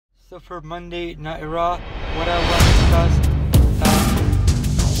So for Monday Night Raw, what I want to discuss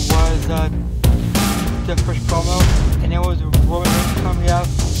was the first promo, and it was Roman Reigns coming out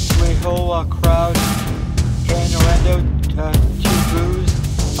with a whole crowd in Orlando to boos.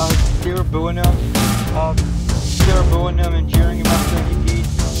 They were booing him. They were booing him and cheering him after he beat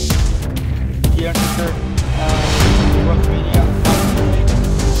The Undertaker in WrestleMania.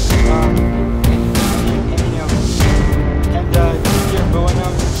 They're booing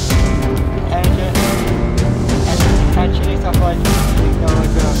him. And actually stuff like, you know,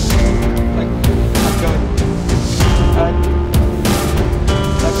 like a speaker,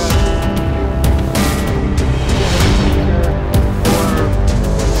 or,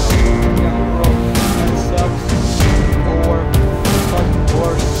 that sucks, or fucking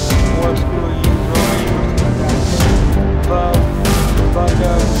worse, or screw you, throwing, or something like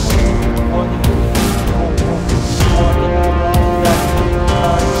that. But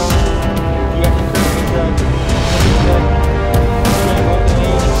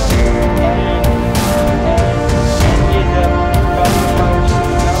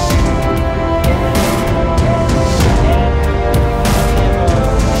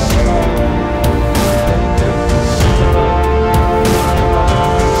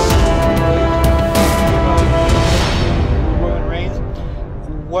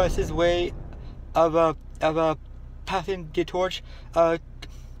was his way of passing the torch to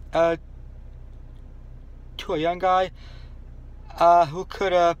a young guy who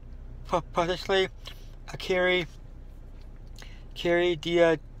could potentially carry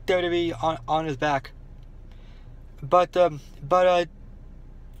the WWE on his back. But the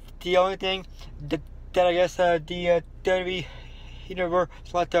only thing that I guess the WWE Universe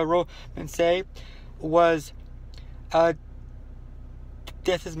let Roman say was,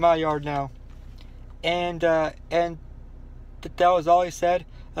 this is my yard now, and that was all he said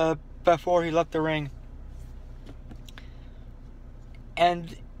before he left the ring.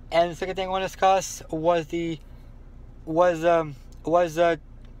 And the second thing I want to discuss was the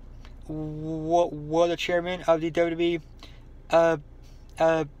chairman of the WWE,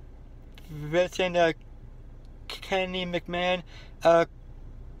 Vincent Kennedy McMahon,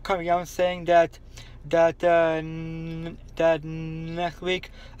 coming out and saying that next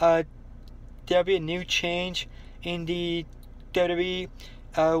week there'll be a new change in the WWE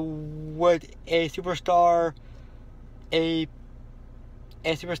with a superstar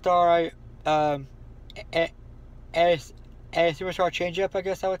change-up, I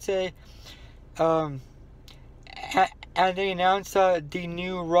guess I would say. And they announced the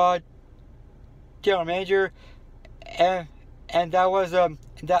new Raw general manager, and that was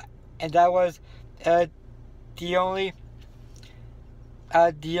the only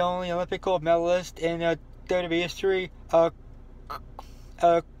Olympic gold medalist in WWE history,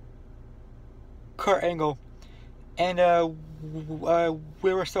 Kurt Angle, and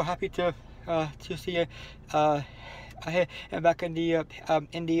we were so happy to see him back in the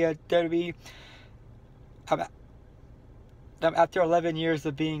WWE after 11 years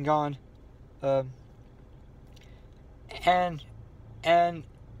of being gone, and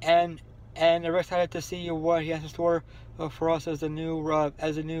we're excited to see what he has in store for us as a new Raw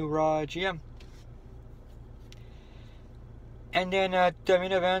GM. And then the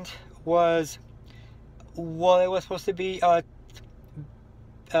main event was, well, it was supposed to be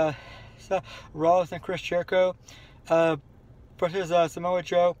Rollins and Chris Jericho versus Samoa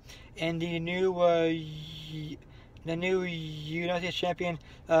Joe and the new United States champion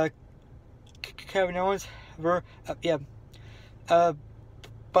Kevin Owens. But the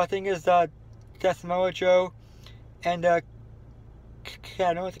thing is that Samoa Joe and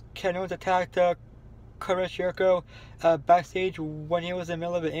Kevin Owens attacked Chris Jericho backstage when he was in the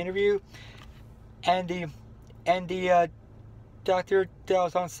middle of an interview, and the doctor that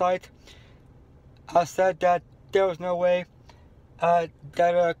was on site said that there was no way that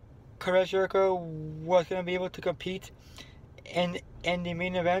Chris Jericho was going to be able to compete in the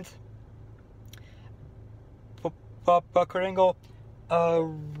main event. But Kurt Angle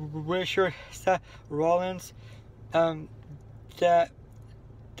reassured Seth Rollins that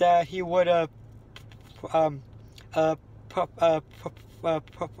he would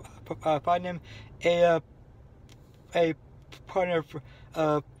find him a partner for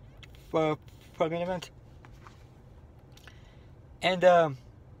the main event, and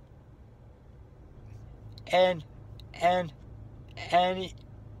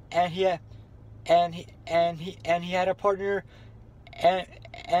he had a partner, and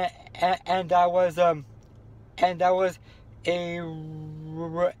that was a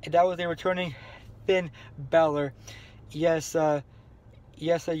returning Finn Balor. Yes,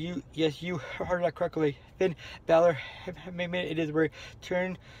 you heard that correctly. Finn Balor made it his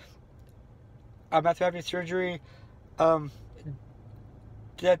return after having surgery.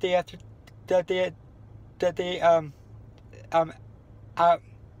 That day after that they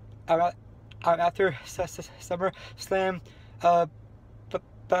after SummerSlam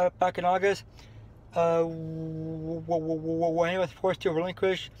back in August, when he was forced to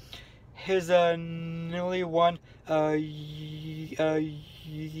relinquish his newly won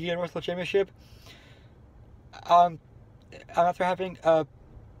Universal Championship. After having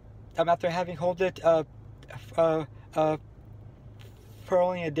hold it for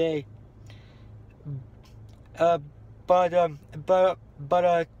only a day. But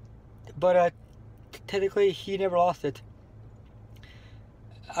technically he never lost it.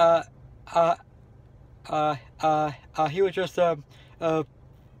 He was just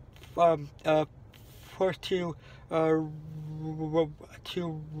forced to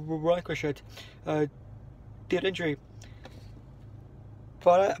relinquish it due to injury.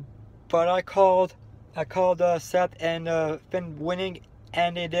 But I called Seth and Finn winning,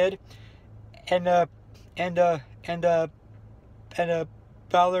 and they did, and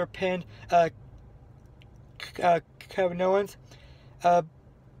Balor pinned Kevin Owens.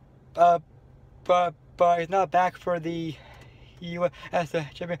 But he's not back for the U.S.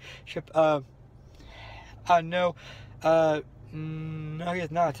 Championship. No,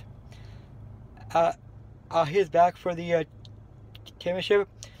 he's not. He's back for the championship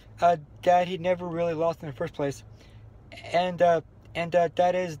that he never really lost in the first place, and that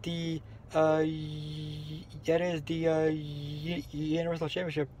is the Universal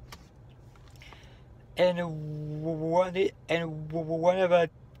Championship. And one of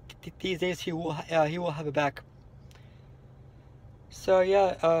these days he will have it back. So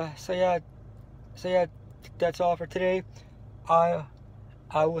yeah, that's all for today. I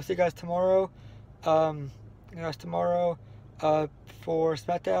will see you guys tomorrow. For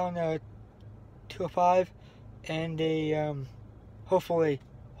SmackDown 205, and a hopefully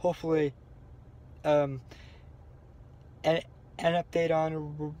an update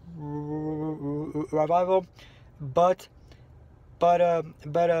on Revival, but no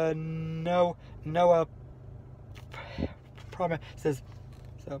promises.